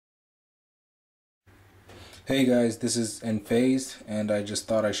Hey guys, this is Enphase, and I just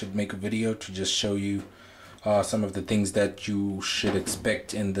thought I should make a video to just show you some of the things that you should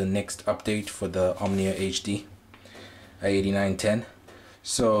expect in the next update for the Omnia HD i8910.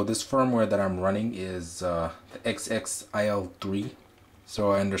 So this firmware that I'm running is the XXIL3.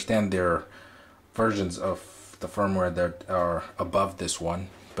 So I understand there are versions of the firmware that are above this one,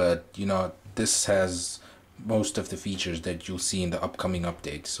 but this has most of the features that you'll see in the upcoming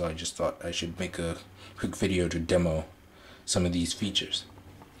update. So I just thought I should make a quick video to demo some of these features.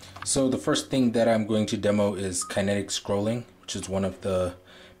 So the first thing that I'm going to demo is kinetic scrolling, which is one of the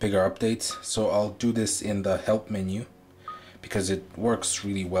bigger updates. So I'll do this in the help menu because it works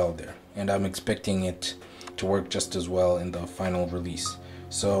really well there, and I'm expecting it to work just as well in the final release.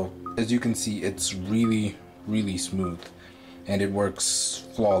 So as you can see, it's really smooth and it works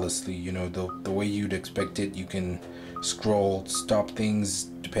flawlessly. The way you'd expect it. You can scroll, stop things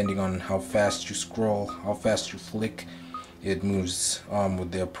depending on how fast you scroll, how fast you flick. It moves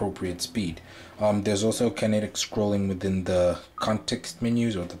with the appropriate speed. There's also kinetic scrolling within the context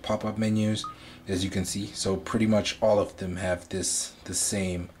menus or the pop-up menus, as you can see. So pretty much all of them have the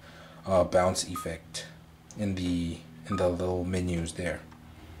same bounce effect in the little menus there.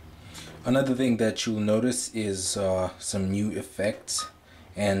 Another thing that you'll notice is some new effects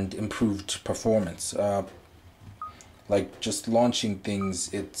and improved performance. Like just launching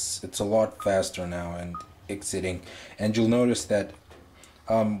things, it's a lot faster now, and exiting. And you'll notice that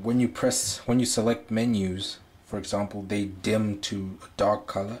when you select menus, for example, they dim to a dark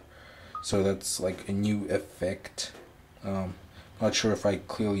color. So that's like a new effect. Not sure if I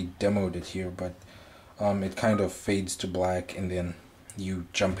clearly demoed it here, but it kind of fades to black and then you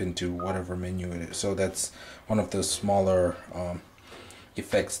jump into whatever menu it is. So that's one of the smaller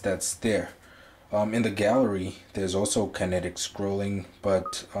effects that's there. In the gallery, there's also kinetic scrolling,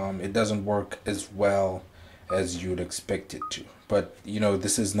 but it doesn't work as well as you'd expect it to. But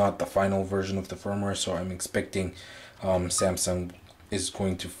this is not the final version of the firmware, so I'm expecting Samsung is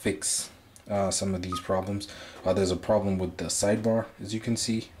going to fix some of these problems. There's a problem with the sidebar, as you can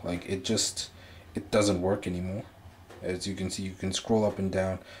see. Like it doesn't work anymore. As you can see, you can scroll up and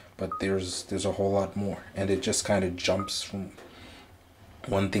down, but there's a whole lot more, and it just kind of jumps from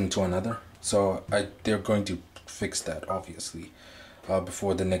one thing to another. So they're going to fix that, obviously,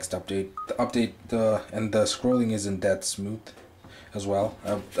 before the next update. The update and the scrolling isn't that smooth as well.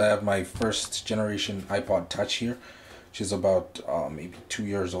 I have my first generation iPod Touch here, which is about maybe 2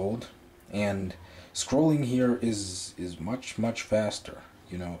 years old, and scrolling here is much faster.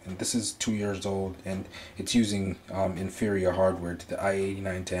 And this is 2 years old, and it's using inferior hardware to the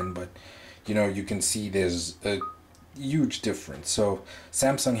i8910, but you can see there's a huge difference. So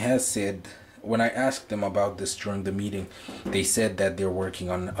Samsung has said, when I asked them about this during the meeting, they said that they're working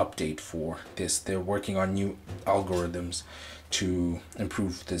on an update for this. They're working on new algorithms to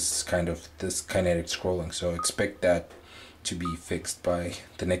improve this kinetic scrolling. So expect that to be fixed by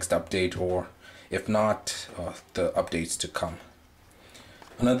the next update, or if not, the updates to come.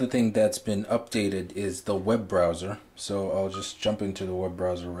 Another thing that's been updated is the web browser. So I'll just jump into the web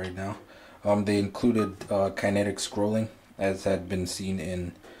browser right now. They included kinetic scrolling, as had been seen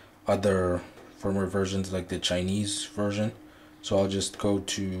in other firmware versions like the Chinese version. So I'll just go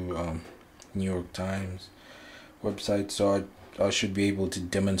to New York Times website. So I should be able to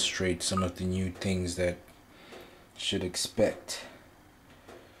demonstrate some of the new things that you should expect.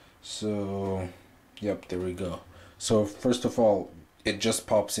 So yep, there we go. So first of all, it just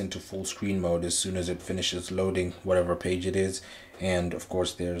pops into full screen mode as soon as it finishes loading whatever page it is, and of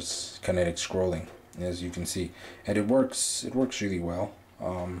course there's kinetic scrolling, as you can see, and it works really well.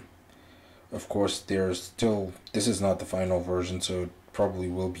 Of course this is not the final version, so it probably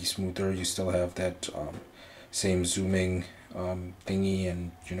will be smoother. You still have that same zooming thingy,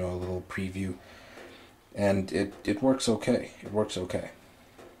 and a little preview, and it works okay.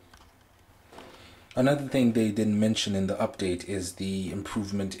 Another thing they didn't mention in the update is the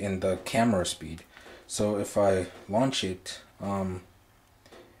improvement in the camera speed. So if I launch it,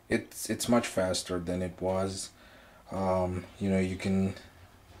 it's much faster than it was. You can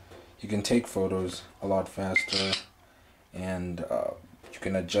take photos a lot faster, and you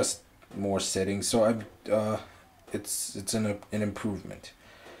can adjust more settings. So it's an improvement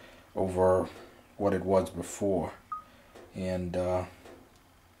over what it was before, and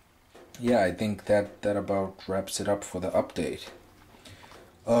yeah, I think that about wraps it up for the update.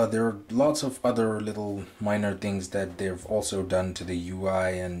 There are lots of other little minor things that they've also done to the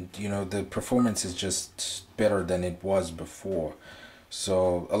UI, and the performance is just better than it was before.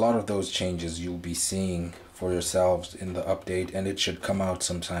 So a lot of those changes you'll be seeing for yourselves in the update, and it should come out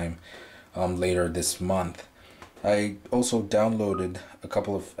sometime later this month. I also downloaded a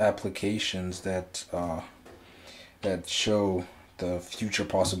couple of applications that that show the future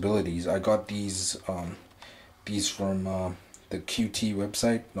possibilities. I got these from the QT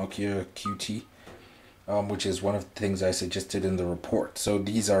website, Nokia QT, which is one of the things I suggested in the report. So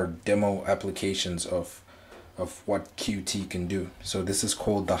these are demo applications of what QT can do. So this is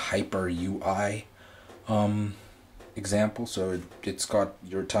called the Hyper UI example. So it's got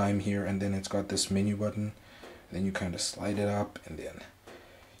your time here, and then it's got this menu button. Then you kind of slide it up, and then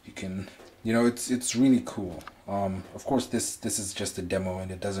you can, it's really cool. Of course, this is just a demo,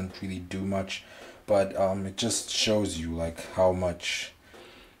 and it doesn't really do much, but it just shows you like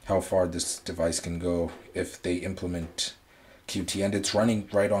how far this device can go if they implement QT, and it's running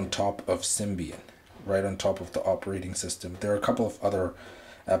right on top of Symbian, right on top of the operating system. There are a couple of other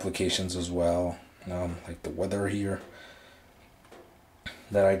applications as well, like the weather here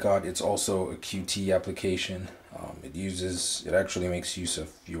that I got. It's also a QT application. It actually makes use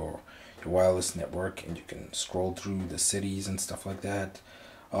of your wireless network, and you can scroll through the cities and stuff like that.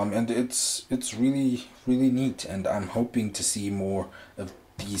 And it's really neat, and I'm hoping to see more of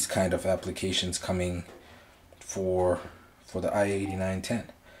these kind of applications coming for the i8910.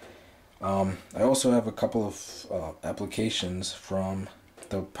 I also have a couple of applications from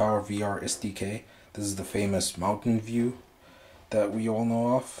the PowerVR SDK. This is the famous mountain view that we all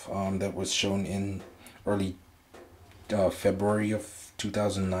know of, that was shown in early February of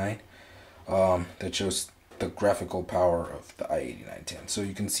 2009, that shows the graphical power of the i8910. So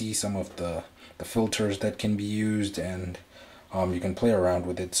you can see some of the filters that can be used, and you can play around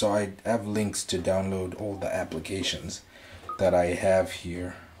with it. So I have links to download all the applications that I have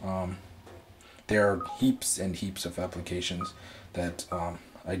here. There are heaps and heaps of applications that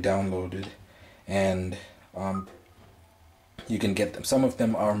I downloaded, and you can get them. Some of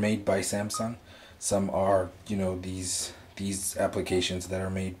them are made by Samsung. Some are, these applications that are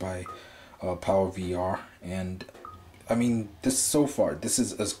made by PowerVR. And I mean, so far, this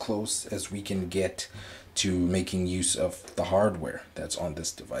is as close as we can get to making use of the hardware that's on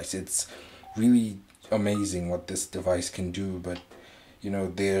this device. It's really amazing what this device can do, but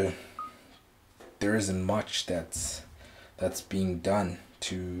there isn't much that's being done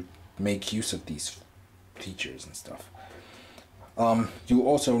to make use of these features and stuff. You'll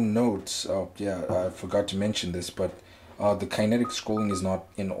also note, I forgot to mention this, but the kinetic scrolling is not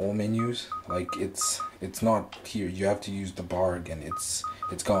in all menus. Like it's not here. You have to use the bar again. It's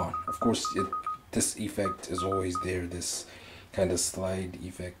gone. Of course, this effect is always there. This kind of slide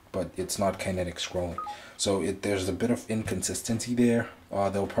effect, but it's not kinetic scrolling. So there's a bit of inconsistency there.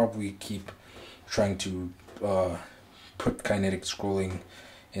 They'll probably keep trying to put kinetic scrolling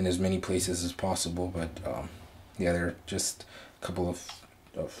in as many places as possible, but yeah, there are just a couple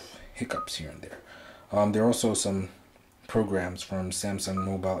of hiccups here and there. There are also some programs from Samsung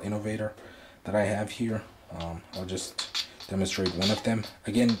Mobile Innovator that I have here. I'll just demonstrate one of them.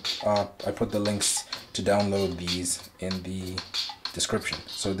 Again, I put the links to download these in the description.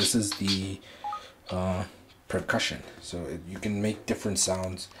 So this is the percussion. So you can make different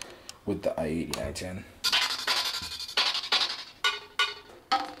sounds with the i8910.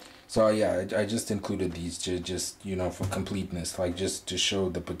 So yeah, I just included these to just, for completeness, like just to show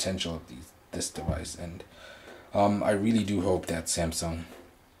the potential of this device. And I really do hope that Samsung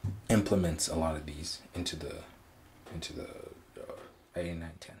implements a lot of these into the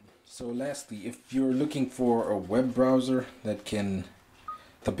i8910. So lastly, if you're looking for a web browser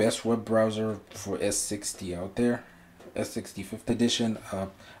the best web browser for S60 out there, S60 5th edition,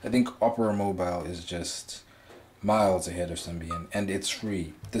 I think Opera Mobile is just miles ahead of Symbian, and it's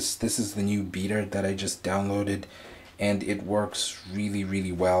free. This is the new beta that I just downloaded, and it works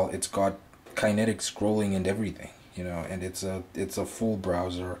really well. It's got kinetic scrolling and everything, and it's a full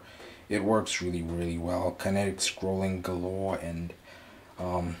browser. It works really well. Kinetic scrolling galore, and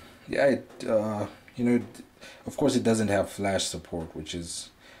yeah, of course it doesn't have flash support, which is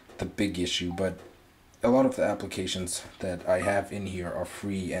the big issue, but a lot of the applications that I have in here are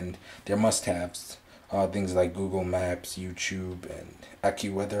free, and they're must-haves. Things like Google Maps, YouTube, and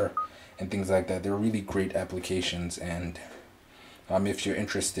AccuWeather, and things like that. They're really great applications, and if you're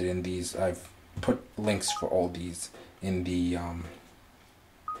interested in these, I've put links for all these in the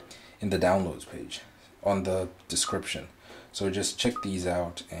downloads page on the description. So just check these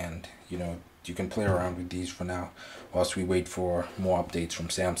out, and you can play around with these for now whilst we wait for more updates from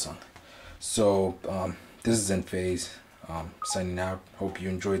Samsung. So this is Phase, signing out. Hope you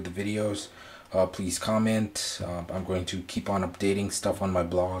enjoyed the videos. Please comment. I'm going to keep on updating stuff on my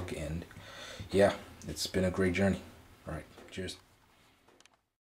blog, and yeah, it's been a great journey. All right, cheers.